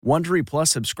Wondery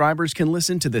Plus subscribers can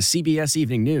listen to the CBS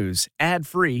Evening News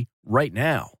ad-free right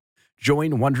now.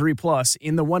 Join Wondery Plus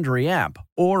in the Wondery app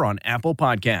or on Apple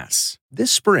Podcasts.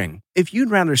 This spring, if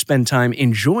you'd rather spend time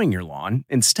enjoying your lawn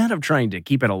instead of trying to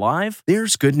keep it alive,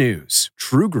 there's good news.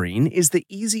 True Green is the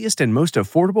easiest and most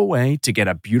affordable way to get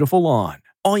a beautiful lawn.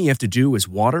 All you have to do is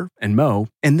water and mow,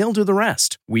 and they'll do the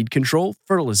rest. Weed control,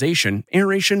 fertilization,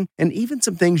 aeration, and even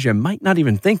some things you might not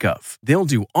even think of. They'll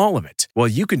do all of it, while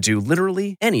you can do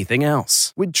literally anything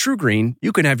else. With True Green,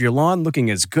 you can have your lawn looking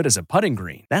as good as a putting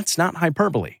green. That's not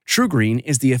hyperbole. True Green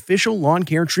is the official lawn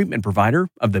care treatment provider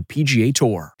of the PGA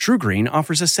Tour. True Green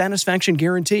offers a satisfaction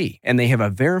guarantee, and they have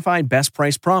a verified best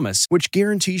price promise, which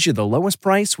guarantees you the lowest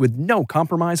price with no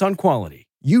compromise on quality.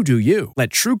 You do you. Let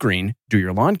True Green do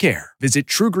your lawn care. Visit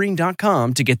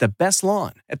TrueGreen.com to get the best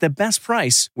lawn at the best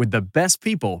price with the best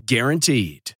people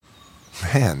guaranteed.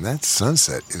 Man, that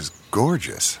sunset is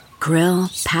gorgeous.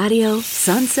 Grill, patio,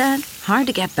 sunset. Hard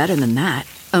to get better than that.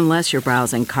 Unless you're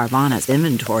browsing Carvana's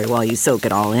inventory while you soak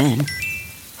it all in.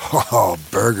 Oh,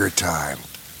 burger time.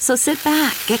 So sit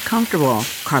back, get comfortable.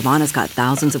 Carvana's got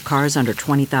thousands of cars under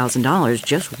 $20,000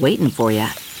 just waiting for you.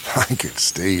 I could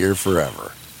stay here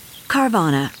forever.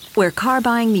 Carvana, where car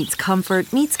buying meets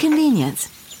comfort, meets convenience.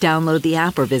 Download the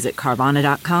app or visit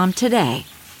Carvana.com today.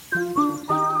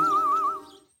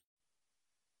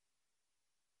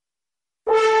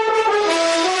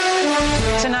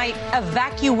 Tonight,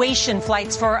 evacuation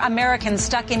flights for Americans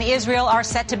stuck in Israel are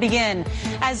set to begin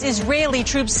as Israeli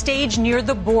troops stage near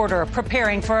the border,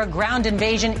 preparing for a ground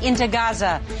invasion into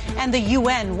Gaza. And the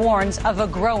UN warns of a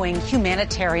growing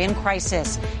humanitarian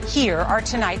crisis. Here are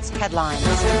tonight's headlines.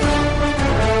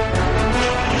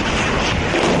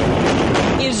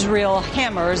 Israel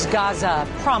hammers Gaza,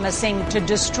 promising to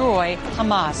destroy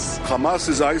Hamas. Hamas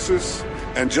is ISIS,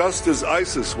 and just as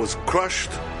ISIS was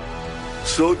crushed,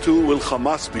 so too will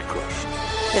Hamas be crushed.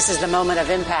 This is the moment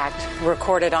of impact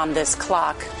recorded on this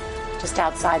clock just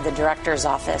outside the director's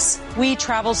office. We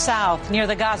travel south near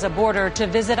the Gaza border to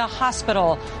visit a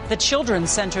hospital, the children's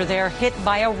center there hit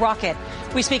by a rocket.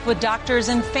 We speak with doctors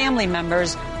and family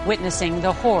members witnessing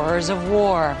the horrors of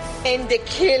war. And they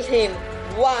killed him.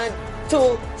 1,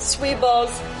 2, 3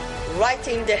 balls right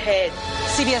in the head.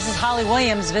 CBS's Holly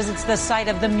Williams visits the site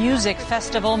of the Music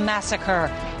Festival massacre,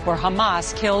 where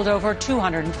Hamas killed over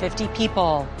 250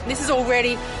 people. This is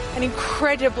already an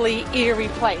incredibly eerie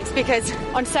place because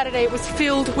on Saturday it was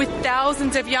filled with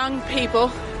thousands of young people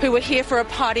who were here for a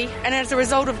party, and as a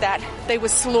result of that, they were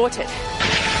slaughtered.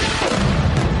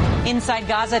 Inside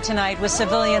Gaza tonight, with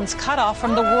civilians cut off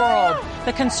from the world,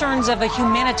 the concerns of a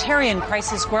humanitarian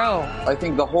crisis grow. I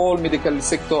think the whole medical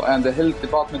sector and the health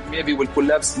department maybe will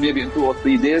collapse maybe in 2 or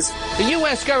 3 days. The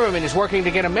U.S. government is working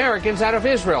to get Americans out of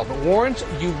Israel, but warns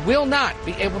you will not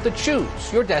be able to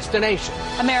choose your destination.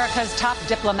 America's top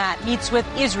diplomat meets with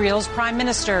Israel's prime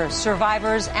minister,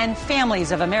 survivors, and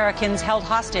families of Americans held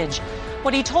hostage.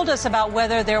 What he told us about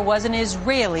whether there was an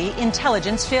Israeli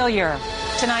intelligence failure.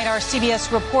 Tonight, our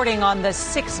CBS reporting on the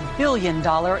 $6 billion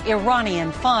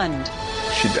Iranian fund.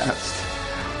 She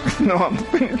danced. No, I'm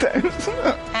many times.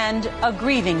 And a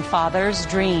grieving father's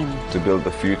dream. To build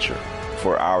the future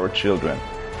for our children,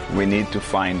 we need to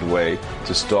find a way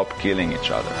to stop killing each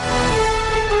other.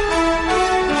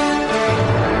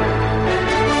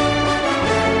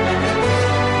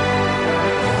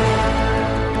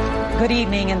 Good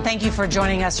evening, and thank you for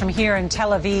joining us from here in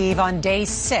Tel Aviv on day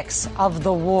 6 of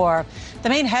the war. The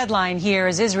main headline here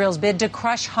is Israel's bid to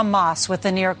crush Hamas with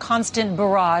the near constant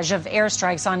barrage of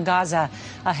airstrikes on Gaza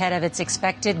ahead of its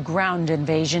expected ground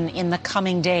invasion in the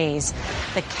coming days.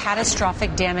 The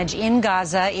catastrophic damage in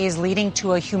Gaza is leading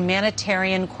to a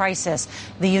humanitarian crisis.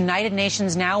 The United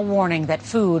Nations now warning that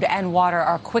food and water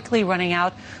are quickly running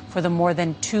out for the more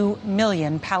than 2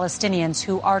 million Palestinians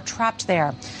who are trapped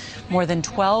there. More than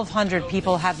 1,200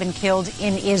 people have been killed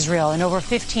in Israel and over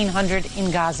 1,500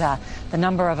 in Gaza. The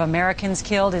number of Americans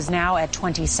killed is now at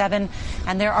 27,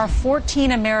 and there are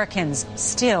 14 Americans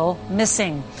still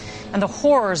missing. And the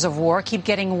horrors of war keep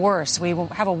getting worse. We will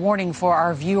have a warning for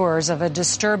our viewers of a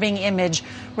disturbing image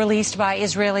released by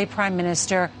Israeli Prime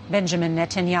Minister Benjamin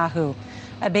Netanyahu.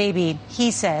 A baby,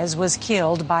 he says, was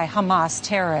killed by Hamas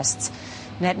terrorists.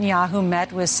 Netanyahu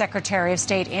met with Secretary of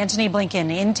State Antony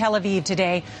Blinken in Tel Aviv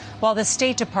today, while the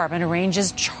State Department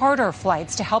arranges charter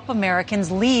flights to help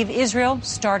Americans leave Israel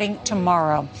starting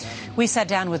tomorrow. We sat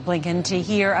down with Blinken to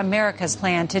hear America's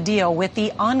plan to deal with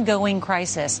the ongoing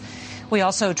crisis. We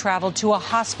also traveled to a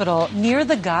hospital near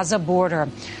the Gaza border,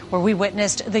 where we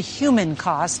witnessed the human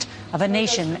cost of a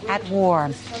nation at war.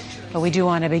 But we do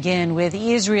want to begin with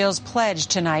Israel's pledge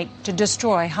tonight to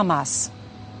destroy Hamas.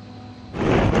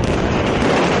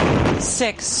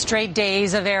 6 straight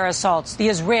days of air assaults. The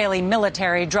Israeli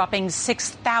military dropping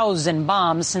 6,000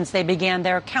 bombs since they began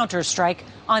their counterstrike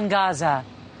on Gaza.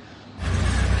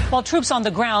 While troops on the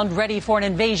ground ready for an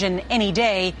invasion any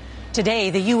day,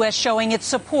 today the U.S. showing its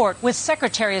support with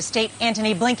Secretary of State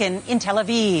Antony Blinken in Tel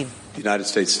Aviv. The United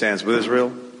States stands with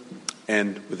Israel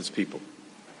and with its people.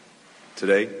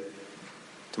 Today,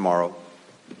 tomorrow,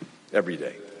 every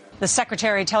day. The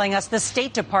secretary telling us the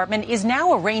State Department is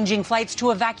now arranging flights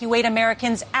to evacuate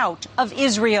Americans out of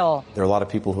Israel. There are a lot of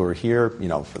people who are here,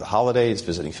 for the holidays,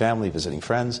 visiting family, visiting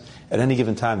friends. At any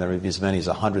given time, there may be as many as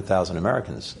 100,000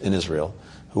 Americans in Israel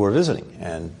who are visiting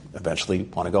and eventually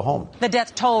want to go home. The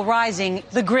death toll rising,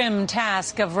 the grim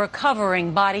task of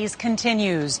recovering bodies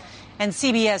continues. And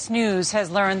CBS News has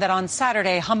learned that on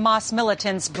Saturday, Hamas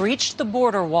militants breached the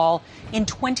border wall in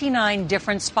 29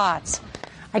 different spots.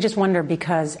 I just wonder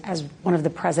because, as one of the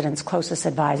president's closest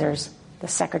advisors, the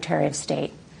Secretary of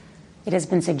State, it has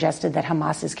been suggested that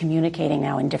Hamas is communicating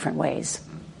now in different ways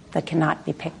that cannot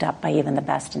be picked up by even the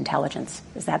best intelligence.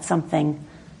 Is that something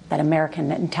that American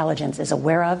intelligence is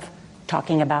aware of,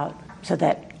 talking about, so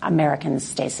that Americans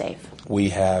stay safe? We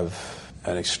have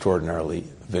an extraordinarily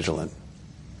vigilant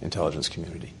intelligence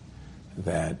community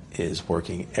that is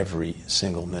working every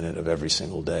single minute of every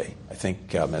single day. I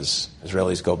think as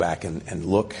Israelis go back and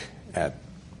look at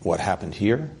what happened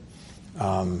here,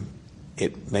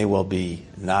 it may well be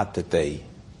not that they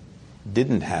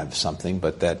didn't have something,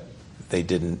 but that they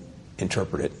didn't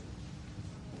interpret it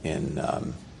in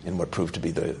what proved to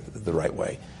be the right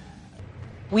way.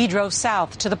 We drove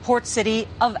south to the port city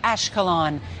of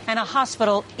Ashkelon and a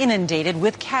hospital inundated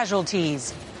with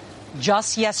casualties.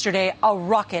 Just yesterday, a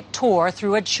rocket tore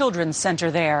through a children's center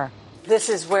there. This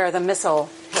is where the missile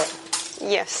hit.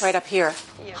 Yes. Right up here.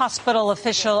 Yes. Hospital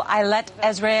official Eilet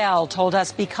Ezrael told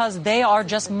us because they are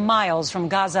just miles from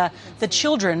Gaza, the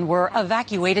children were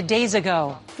evacuated days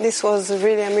ago. This was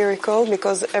really a miracle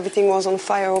because everything was on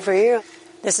fire over here.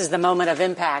 This is the moment of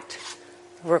impact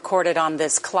recorded on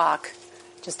this clock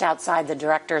just outside the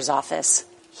director's office.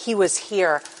 He was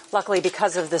here. Luckily,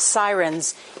 because of the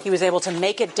sirens, he was able to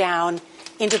make it down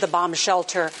into the bomb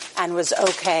shelter and was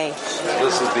okay.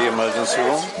 This is the emergency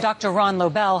room. Dr. Ron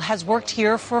Lobel has worked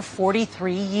here for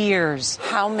 43 years.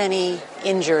 How many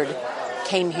injured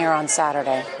came here on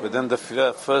Saturday? Within the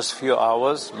first few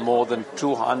hours, more than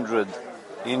 200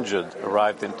 injured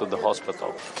arrived into the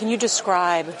hospital. Can you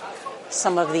describe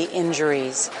some of the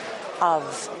injuries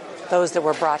of those that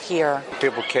were brought here?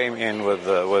 People came in with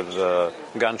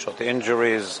gunshot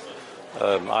injuries,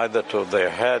 either to their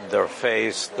head, their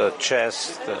face, the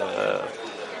chest.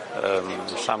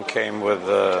 Some came with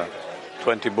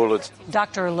 20 bullets.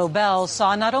 Dr. Lobel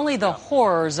saw not only the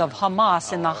horrors of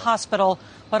Hamas in the hospital,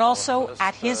 but also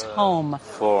at his home.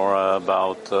 For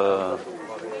about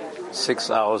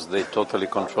 6 hours, they totally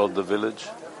controlled the village,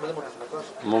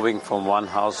 moving from one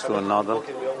house to another,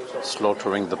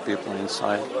 slaughtering the people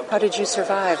inside. How did you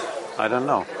survive? I don't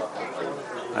know.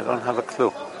 I don't have a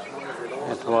clue.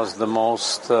 It was the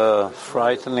most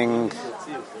frightening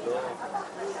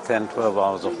 10, 12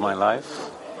 hours of my life.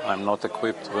 I'm not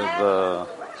equipped with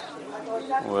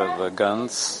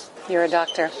guns. You're a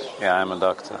doctor? Yeah, I'm a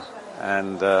doctor.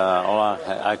 And all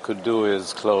I could do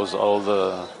is close all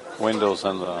the windows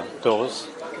and the doors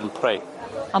and pray.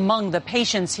 Among the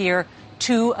patients here,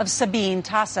 2 of Sabine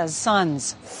Tassa's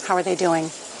sons. How are they doing?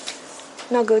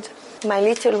 No good. My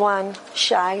little one,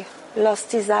 Shai,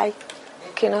 lost his eye.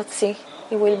 Cannot see.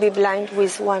 He will be blind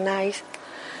with one eye.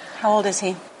 How old is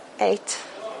he? 8.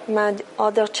 My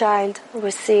other child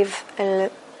received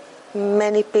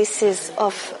many pieces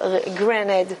of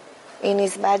grenade in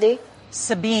his body.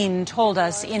 Sabine told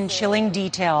us in chilling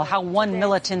detail how one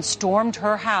militant stormed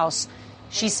her house.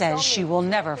 She says she will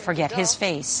never forget his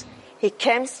face. He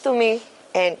came to me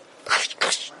and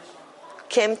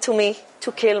came to me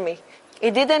to kill me.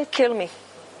 He didn't kill me.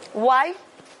 Why?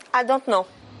 I don't know.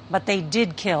 But they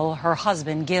did kill her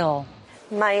husband, Gil.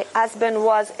 My husband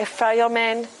was a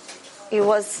fireman. He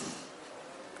was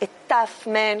a tough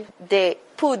man. They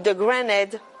put the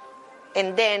grenade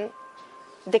and then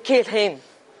they killed him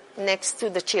next to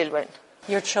the children.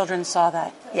 Your children saw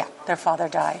that? Yeah. Their father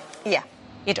died? Yeah.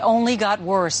 It only got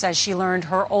worse as she learned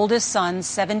her oldest son,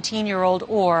 17-year-old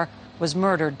Or, was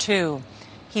murdered too.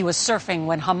 He was surfing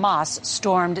when Hamas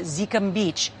stormed Zikum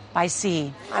Beach by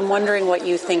sea. I'm wondering what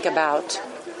you think about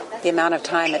the amount of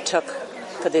time it took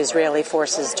for the Israeli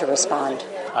forces to respond.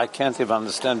 I can't even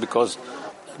understand because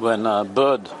when a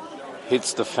bird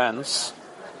hits the fence,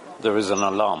 there is an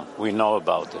alarm. We know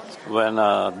about it. When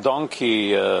a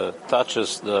donkey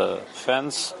touches the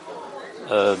fence,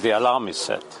 the alarm is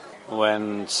set.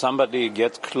 When somebody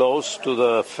gets close to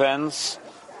the fence,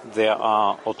 there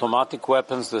are automatic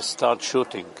weapons that start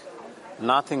shooting.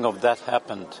 Nothing of that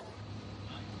happened.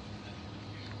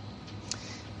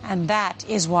 And that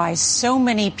is why so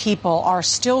many people are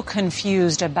still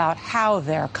confused about how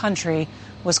their country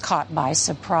was caught by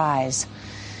surprise.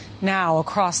 Now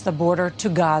across the border to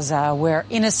Gaza, where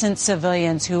innocent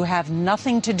civilians who have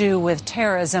nothing to do with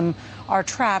terrorism are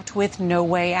trapped with no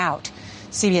way out.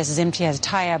 CBS's Imtiaz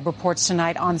Tayeb reports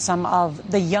tonight on some of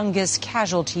the youngest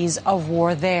casualties of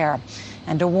war there.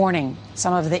 And a warning,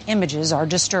 some of the images are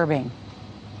disturbing.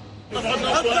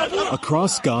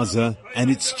 Across Gaza,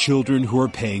 and its children who are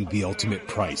paying the ultimate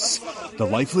price. The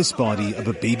lifeless body of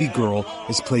a baby girl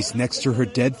is placed next to her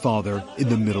dead father in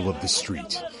the middle of the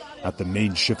street. At the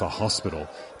main Shifa hospital,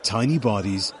 tiny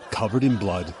bodies covered in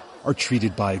blood are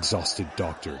treated by exhausted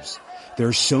doctors. There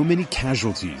are so many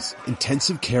casualties,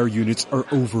 intensive care units are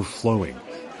overflowing,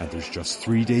 and there's just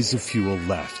 3 days of fuel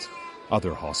left.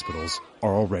 Other hospitals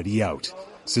are already out,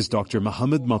 says Dr.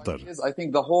 Mohammed Matar. I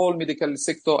think the whole medical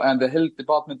sector and the health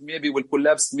department maybe will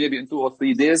collapse maybe in 2 or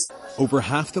 3 days. Over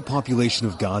half the population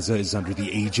of Gaza is under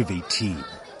the age of 18,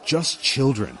 just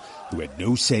children who had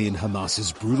no say in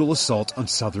Hamas's brutal assault on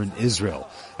southern Israel.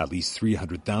 At least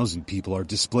 300,000 people are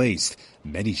displaced,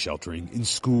 many sheltering in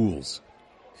schools.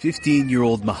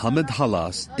 15-year-old Mohammed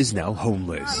Halas is now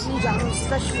homeless.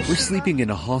 We're sleeping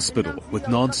in a hospital with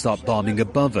non-stop bombing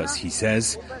above us, he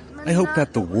says. I hope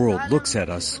that the world looks at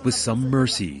us with some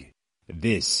mercy.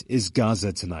 This is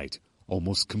Gaza tonight,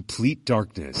 almost complete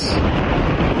darkness.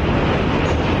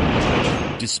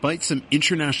 Despite some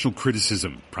international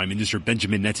criticism, Prime Minister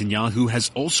Benjamin Netanyahu has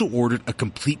also ordered a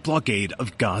complete blockade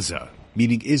of Gaza,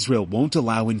 meaning Israel won't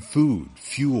allow in food,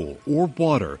 fuel, or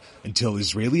water until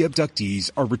Israeli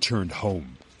abductees are returned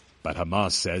home. But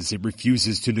Hamas says it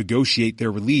refuses to negotiate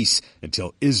their release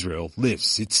until Israel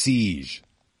lifts its siege,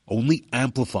 only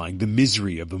amplifying the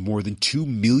misery of the more than 2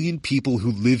 million people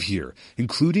who live here,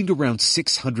 including around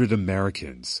 600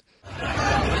 Americans.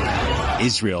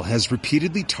 Israel has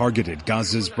repeatedly targeted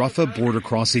Gaza's Rafah border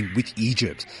crossing with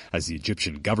Egypt as the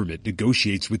Egyptian government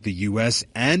negotiates with the U.S.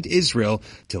 and Israel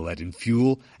to let in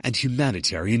fuel and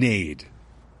humanitarian aid.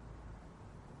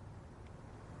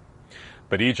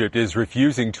 But Egypt is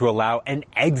refusing to allow an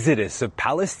exodus of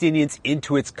Palestinians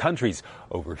into its countries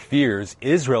over fears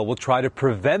Israel will try to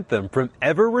prevent them from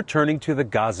ever returning to the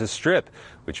Gaza Strip,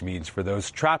 which means for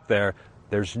those trapped there,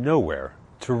 there's nowhere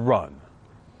to run.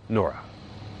 Norah.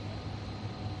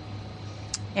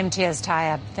 Imtiaz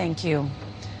Tayeb, thank you.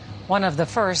 One of the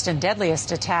first and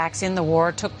deadliest attacks in the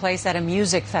war took place at a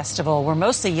music festival where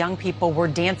mostly young people were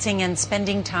dancing and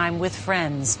spending time with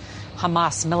friends.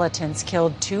 Hamas militants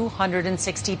killed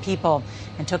 260 people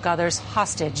and took others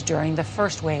hostage during the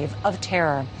first wave of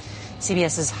terror.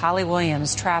 CBS's Holly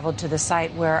Williams traveled to the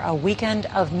site where a weekend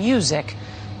of music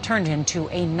turned into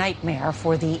a nightmare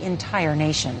for the entire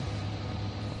nation.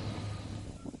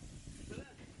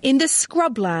 In the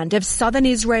scrubland of southern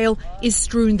Israel is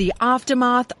strewn the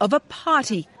aftermath of a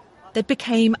party that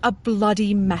became a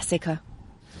bloody massacre.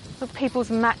 Look,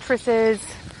 people's mattresses,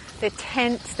 their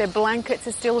tents, their blankets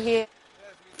are still here.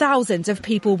 Thousands of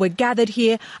people were gathered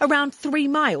here around 3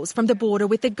 miles from the border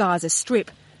with the Gaza Strip,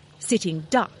 sitting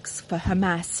ducks for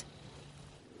Hamas.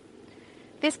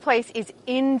 This place is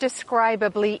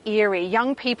indescribably eerie.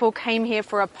 Young people came here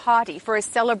for a party, for a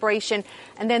celebration,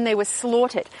 and then they were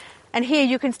slaughtered. And here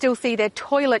you can still see their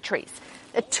toiletries,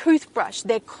 a toothbrush,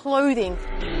 their clothing.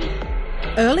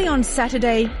 Early on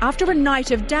Saturday, after a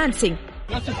night of dancing,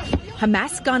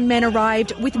 Hamas gunmen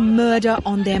arrived with murder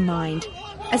on their mind.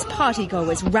 As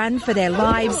partygoers ran for their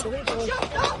lives,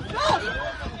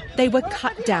 they were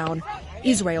cut down.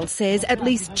 Israel says at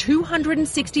least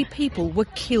 260 people were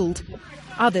killed.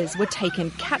 Others were taken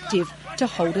captive to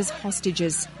hold as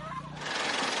hostages.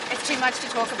 It's too much to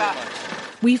talk about.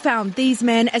 We found these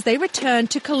men as they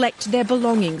returned to collect their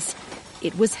belongings.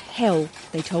 It was hell,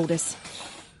 they told us.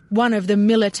 One of the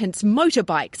militants'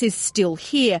 motorbikes is still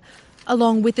here,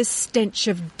 along with the stench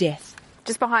of death.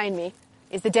 Just behind me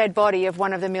is the dead body of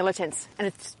one of the militants, and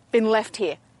it's been left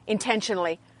here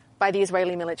intentionally by the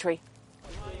Israeli military.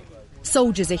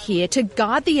 Soldiers are here to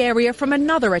guard the area from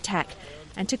another attack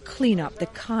and to clean up the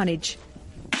carnage.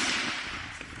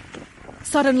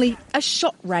 Suddenly, a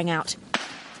shot rang out.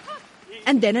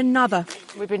 And then another.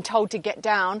 We've been told to get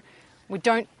down. We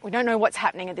don't know what's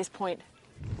happening at this point.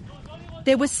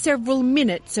 There were several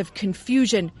minutes of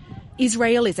confusion.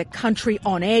 Israel is a country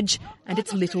on edge, and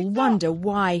it's little wonder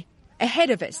why.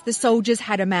 Ahead of us, the soldiers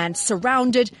had a man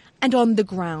surrounded and on the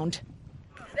ground.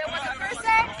 There was a person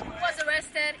who was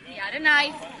arrested. He had a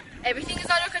knife. Everything is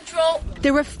under control.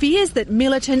 There are fears that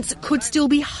militants could still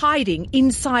be hiding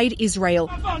inside Israel.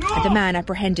 The man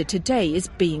apprehended today is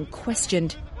being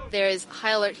questioned. There is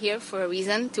high alert here for a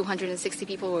reason. 260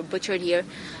 people were butchered here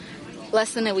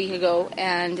less than a week ago,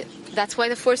 and that's why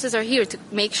the forces are here, to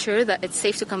make sure that it's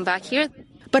safe to come back here.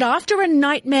 But after a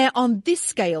nightmare on this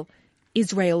scale,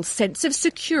 Israel's sense of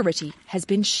security has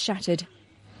been shattered.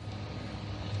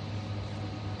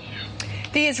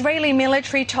 The Israeli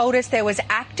military told us there was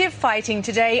active fighting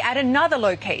today at another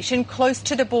location close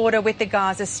to the border with the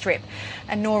Gaza Strip.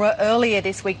 And Norah, earlier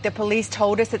this week, the police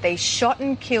told us that they shot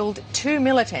and killed 2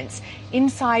 militants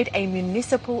inside a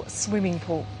municipal swimming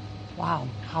pool. Wow.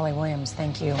 Holly Williams,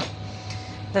 thank you.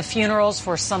 The funerals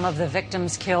for some of the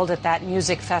victims killed at that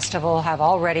music festival have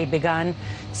already begun.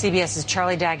 CBS's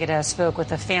Charlie D'Agata spoke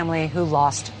with a family who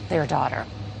lost their daughter.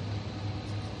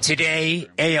 Today,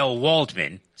 A.L.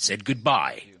 Waldman said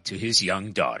goodbye to his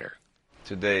young daughter.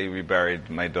 Today we buried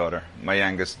my daughter, my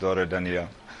youngest daughter, Danielle.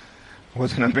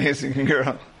 Was an amazing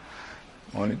girl,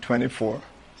 only 24,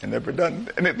 and never done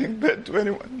anything bad to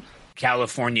anyone.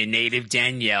 California native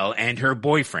Danielle and her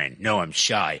boyfriend, Noam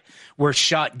Shai, were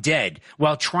shot dead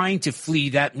while trying to flee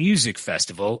that music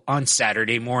festival on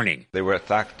Saturday morning. They were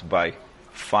attacked by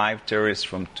 5 terrorists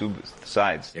from 2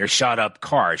 sides. Their shot-up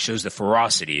car shows the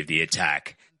ferocity of the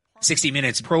attack. 60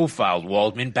 Minutes profiled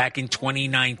Waldman back in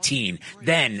 2019.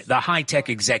 Then the high-tech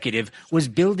executive was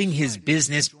building his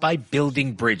business by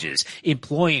building bridges,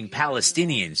 employing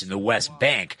Palestinians in the West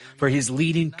Bank for his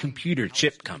leading computer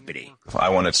chip company. I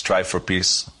want to strive for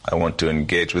peace. I want to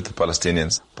engage with the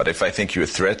Palestinians. But if I think you're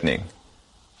threatening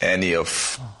any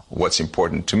of what's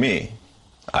important to me,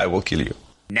 I will kill you.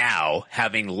 Now,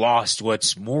 having lost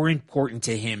what's more important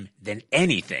to him than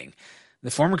anything, the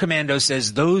former commando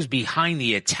says those behind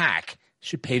the attack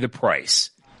should pay the price.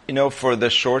 You know, for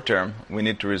the short term, we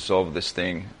need to resolve this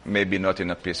thing, maybe not in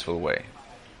a peaceful way.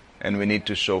 And we need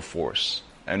to show force,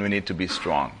 and we need to be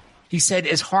strong. He said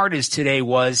as hard as today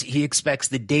was, he expects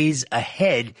the days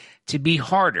ahead to be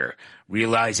harder,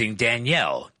 realizing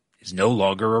Danielle is no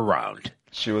longer around.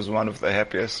 She was one of the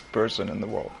happiest person in the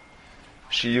world.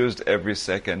 She used every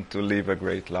second to live a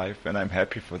great life, and I'm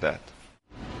happy for that.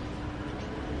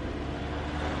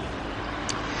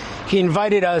 He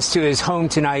invited us to his home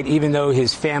tonight, even though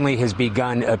his family has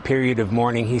begun a period of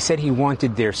mourning. He said he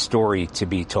wanted their story to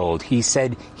be told. He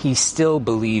said he still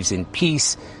believes in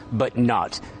peace, but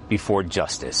not before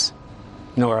justice.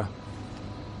 Norah.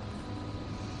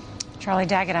 Charlie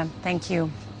D'Agata, thank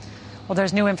you. Well,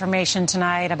 there's new information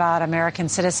tonight about American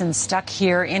citizens stuck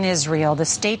here in Israel. The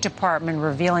State Department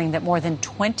revealing that more than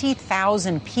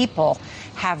 20,000 people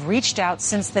have reached out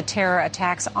since the terror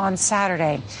attacks on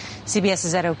Saturday.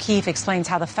 CBS's Ed O'Keefe explains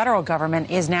how the federal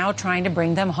government is now trying to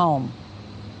bring them home.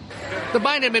 The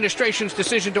Biden administration's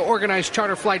decision to organize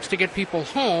charter flights to get people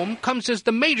home comes as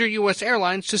the major U.S.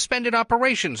 airlines suspended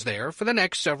operations there for the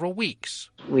next several weeks.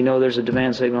 We know there's a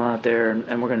demand signal out there,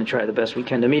 and we're going to try the best we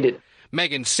can to meet it.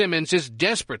 Megan Simmons is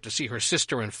desperate to see her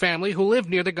sister and family who live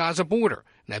near the Gaza border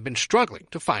and have been struggling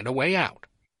to find a way out.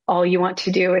 All you want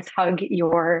to do is hug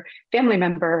your family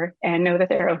member and know that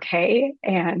they're okay.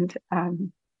 And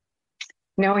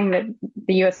knowing that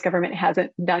the U.S. government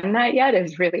hasn't done that yet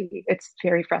it's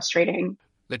very frustrating.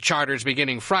 The charters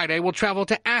beginning Friday will travel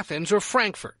to Athens or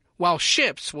Frankfurt, while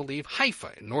ships will leave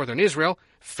Haifa in northern Israel,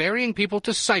 ferrying people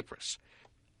to Cyprus.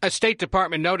 A State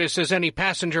Department notice says any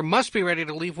passenger must be ready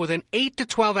to leave within 8 to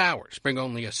 12 hours. Bring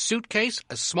only a suitcase,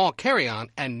 a small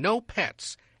carry-on, and no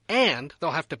pets. And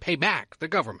they'll have to pay back the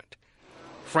government.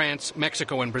 France,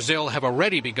 Mexico, and Brazil have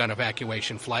already begun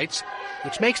evacuation flights,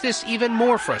 which makes this even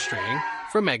more frustrating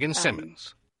for Megan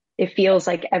Simmons. It feels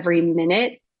like every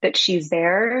minute that she's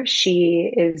there,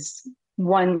 she is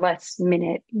one less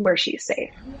minute where she's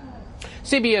safe.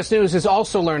 CBS News has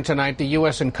also learned tonight the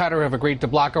U.S. and Qatar have agreed to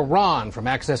block Iran from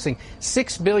accessing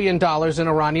 $6 billion in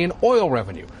Iranian oil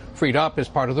revenue, freed up as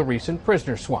part of the recent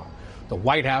prisoner swap. The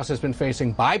White House has been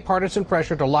facing bipartisan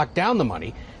pressure to lock down the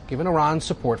money, given Iran's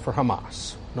support for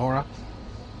Hamas. Norah?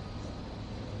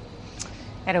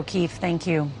 Ed O'Keefe, thank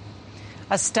you.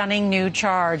 A stunning new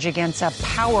charge against a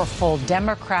powerful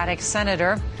Democratic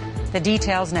senator. The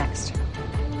details next.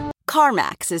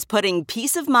 CarMax is putting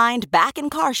peace of mind back in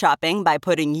car shopping by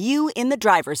putting you in the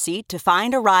driver's seat to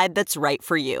find a ride that's right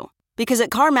for you. Because at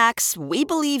CarMax, we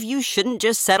believe you shouldn't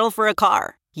just settle for a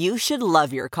car. You should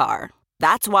love your car.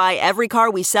 That's why every car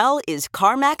we sell is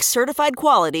CarMax certified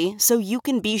quality, so you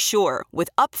can be sure with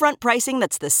upfront pricing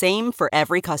that's the same for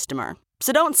every customer.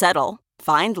 So don't settle.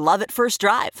 Find love at first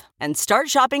drive and start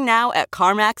shopping now at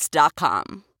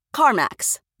CarMax.com.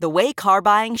 CarMax, the way car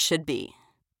buying should be.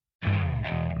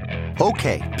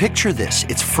 Okay, picture this.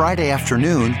 It's Friday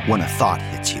afternoon when a thought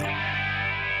hits you.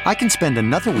 I can spend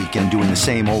another weekend doing the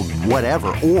same old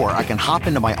whatever, or I can hop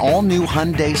into my all-new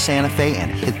Hyundai Santa Fe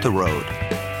and hit the road.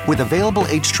 With available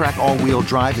H-Track all-wheel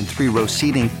drive and 3-row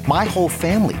seating, my whole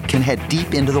family can head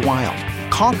deep into the wild.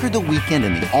 Conquer the weekend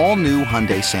in the all-new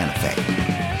Hyundai Santa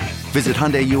Fe. Visit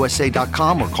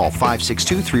HyundaiUSA.com or call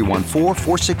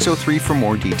 562-314-4603 for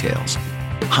more details.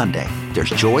 Hyundai, there's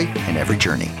joy in every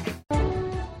journey.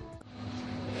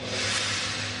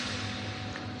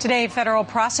 Today, federal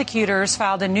prosecutors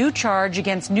filed a new charge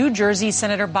against New Jersey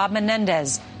Senator Bob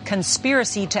Menendez,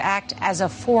 conspiracy to act as a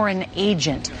foreign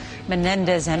agent.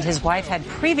 Menendez and his wife had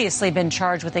previously been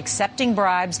charged with accepting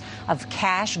bribes of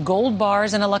cash, gold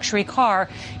bars, and a luxury car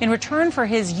in return for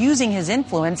his using his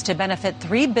influence to benefit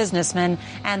 3 businessmen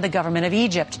and the government of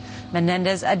Egypt.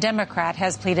 Menendez, a Democrat,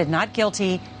 has pleaded not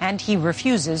guilty, and he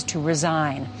refuses to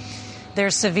resign.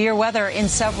 There's severe weather in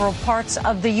several parts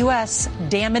of the U.S.,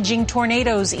 damaging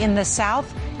tornadoes in the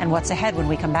south, and what's ahead when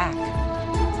we come back.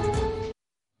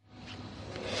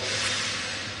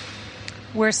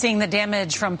 We're seeing the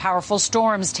damage from powerful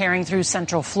storms tearing through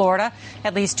central Florida.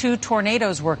 At least 2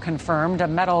 tornadoes were confirmed. A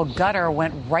metal gutter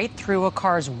went right through a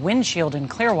car's windshield in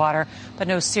Clearwater, but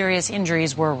no serious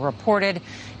injuries were reported.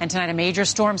 And tonight, a major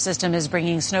storm system is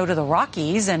bringing snow to the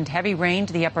Rockies and heavy rain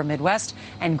to the upper Midwest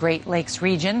and Great Lakes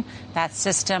region. That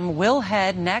system will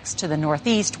head next to the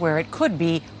Northeast, where it could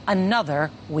be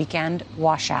another weekend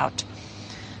washout.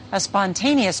 A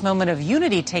spontaneous moment of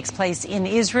unity takes place in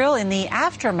Israel in the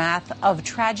aftermath of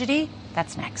tragedy.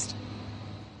 That's next.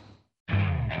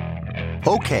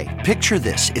 Okay, picture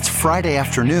this. It's Friday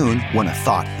afternoon when a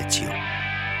thought hits you.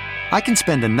 I can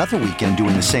spend another weekend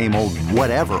doing the same old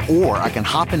whatever, or I can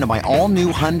hop into my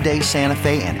all-new Hyundai Santa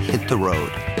Fe and hit the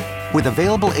road. With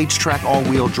available H-Track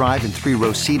all-wheel drive and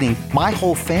 3-row seating, my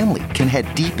whole family can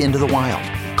head deep into the wild.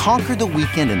 Conquer the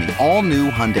weekend in the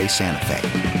all-new Hyundai Santa Fe.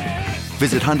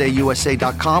 Visit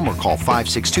HyundaiUSA.com or call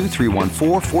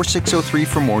 562-314-4603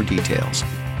 for more details.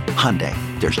 Hyundai,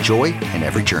 there's joy in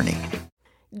every journey.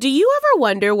 Do you ever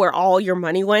wonder where all your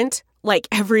money went? Like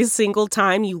every single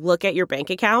time you look at your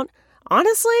bank account?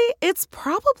 Honestly, it's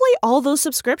probably all those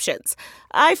subscriptions.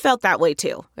 I felt that way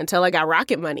too, until I got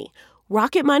Rocket Money.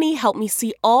 Rocket Money helped me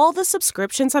see all the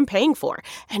subscriptions I'm paying for,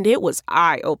 and it was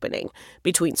eye-opening.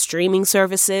 Between streaming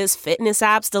services, fitness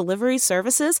apps, delivery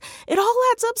services, it all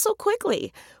adds up so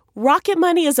quickly. Rocket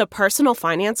Money is a personal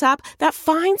finance app that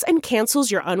finds and cancels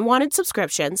your unwanted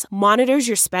subscriptions, monitors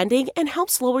your spending, and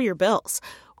helps lower your bills.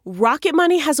 Rocket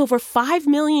Money has over 5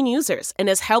 million users and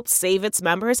has helped save its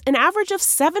members an average of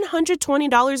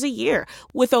 $720 a year,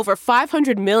 with over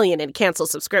 500 million in canceled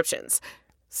subscriptions.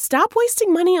 Stop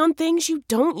wasting money on things you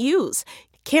don't use.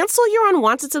 Cancel your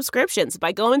unwanted subscriptions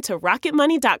by going to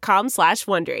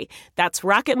rocketmoney.com/Wondery. That's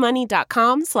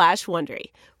rocketmoney.com/Wondery.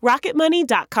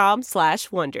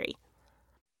 rocketmoney.com/Wondery.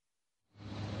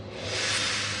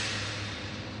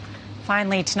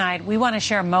 Finally tonight, we want to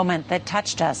share a moment that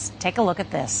touched us. Take a look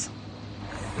at this.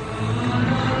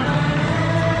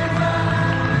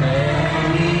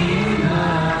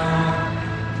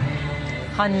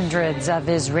 Hundreds of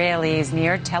Israelis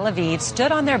near Tel Aviv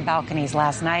stood on their balconies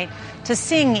last night to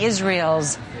sing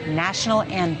Israel's national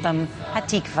anthem,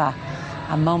 Hatikva,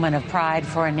 a moment of pride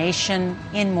for a nation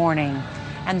in mourning.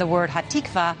 And the word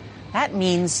Hatikva, that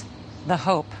means the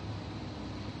hope.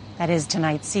 That is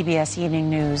tonight's CBS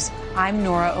Evening News. I'm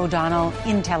Norah O'Donnell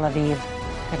in Tel Aviv.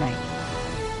 Good night.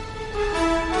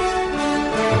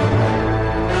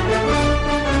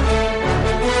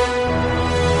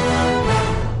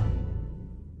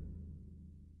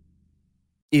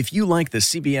 If you like the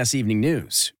CBS Evening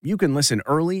News, you can listen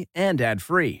early and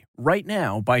ad-free right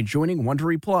now by joining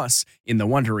Wondery Plus in the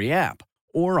Wondery app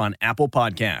or on Apple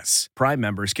Podcasts. Prime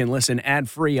members can listen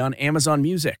ad-free on Amazon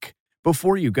Music.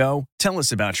 Before you go, tell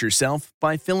us about yourself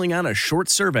by filling out a short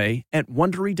survey at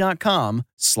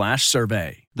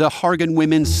Wondery.com/survey. The Hargan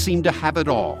women seem to have it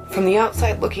all. From the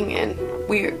outside looking in,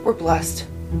 we were blessed.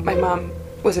 My mom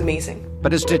was amazing.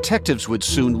 But as detectives would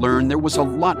soon learn, there was a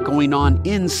lot going on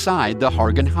inside the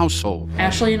Hargan household.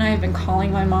 Ashley and I have been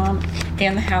calling my mom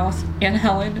and the house and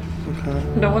Helen.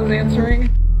 No one's answering.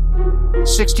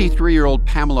 63-year-old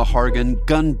Pamela Hargan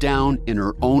gunned down in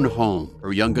her own home.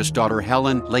 Her youngest daughter,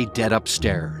 Helen, lay dead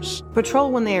upstairs.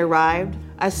 Patrol, when they arrived,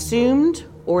 assumed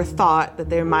or thought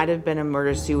that there might have been a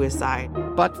murder-suicide.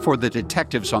 But for the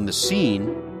detectives on the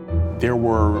scene, there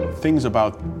were things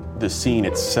about the scene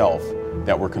itself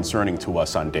that were concerning to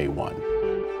us on day one.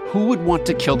 Who would want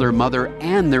to kill their mother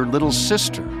and their little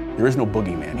sister? There is no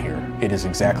boogeyman here. It is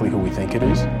exactly who we think it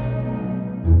is.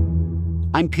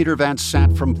 I'm Peter Van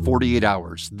Sant from 48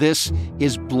 Hours. This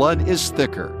is Blood is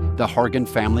Thicker, the Hargan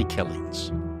Family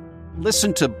Killings.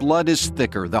 Listen to Blood is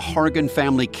Thicker, the Hargan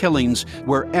Family Killings,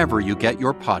 wherever you get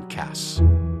your podcasts.